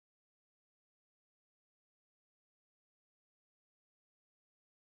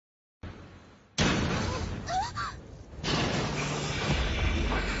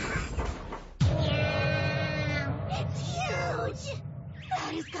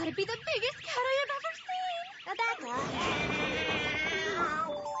gotta be the biggest cat I have ever seen. Rebecca.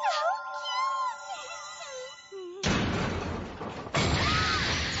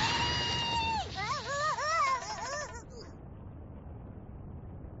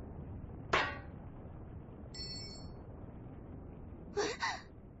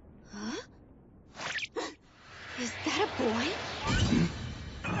 Huh? Is that a boy? I'm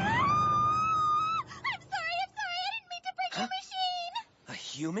sorry, I didn't mean to break your machine. A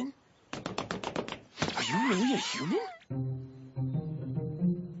human? Are you really a human?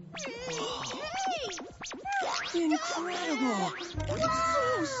 Incredible!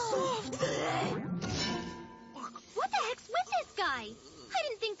 So soft! What the heck's with this guy? I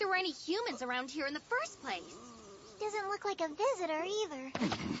didn't think there were any humans around here in the first place. Doesn't look like a visitor either.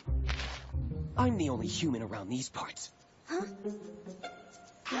 I'm the only human around these parts. Huh?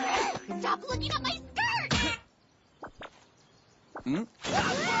 Stop looking at my skirt! Hmm?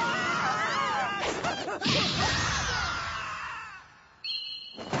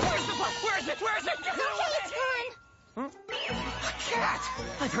 Where's it? Okay, it's gone. Huh? A cat!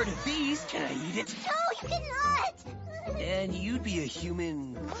 I've heard of these. Can I eat it? No, you cannot. And you'd be a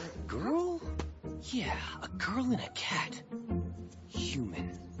human girl? Yeah, a girl and a cat.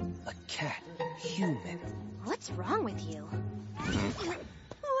 Human. A cat. Human. What's wrong with you? What's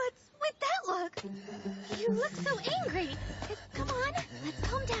with that look? You look so angry. Come on, let's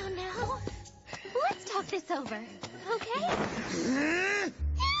calm down now. Let's talk this over, okay?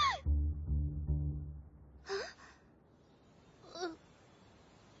 Huh?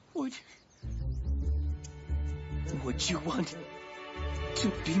 Would you want to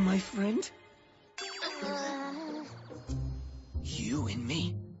be my friend? You and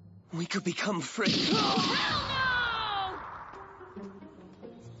me, we could become friends. Oh, hell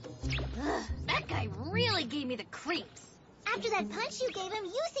no! That guy really gave me the creeps. After that punch you gave him,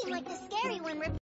 you seem like the scary one.